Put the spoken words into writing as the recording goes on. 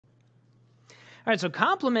All right, so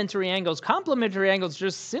complementary angles are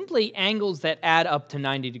just simply angles that add up to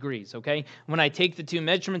 90 degrees, okay? When I take the two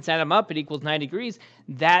measurements, add them up, it equals 90 degrees.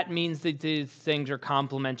 That means that these things are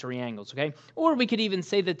complementary angles, okay? Or we could even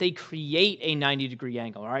say that they create a 90-degree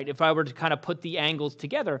angle, all right? If I were to kind of put the angles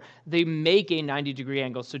together, they make a 90-degree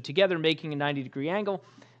angle. So together making a 90-degree angle,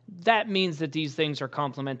 that means that these things are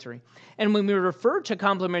complementary. And when we refer to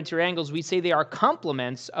complementary angles, we say they are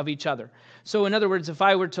complements of each other. So in other words, if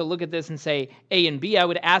I were to look at this and say A and B, I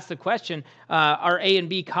would ask the question, are A and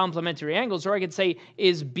B complementary angles? Or I could say,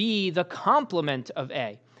 is B the complement of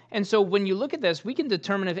A? And so when you look at this, we can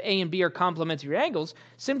determine if A and B are complementary angles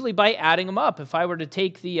simply by adding them up. If I were to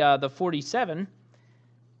take the 47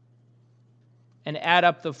 and add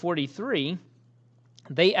up the 43,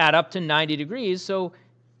 they add up to 90 degrees. So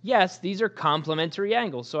yes, these are complementary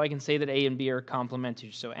angles, so I can say that A and B are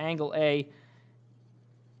complementary. So angle A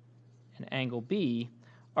and angle B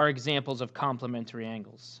are examples of complementary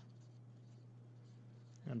angles.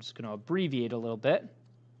 I'm just going to abbreviate a little bit.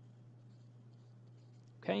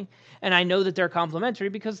 Okay, and I know that they're complementary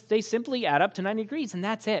because they simply add up to 90 degrees, and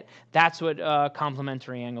that's it. That's what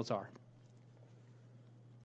complementary angles are.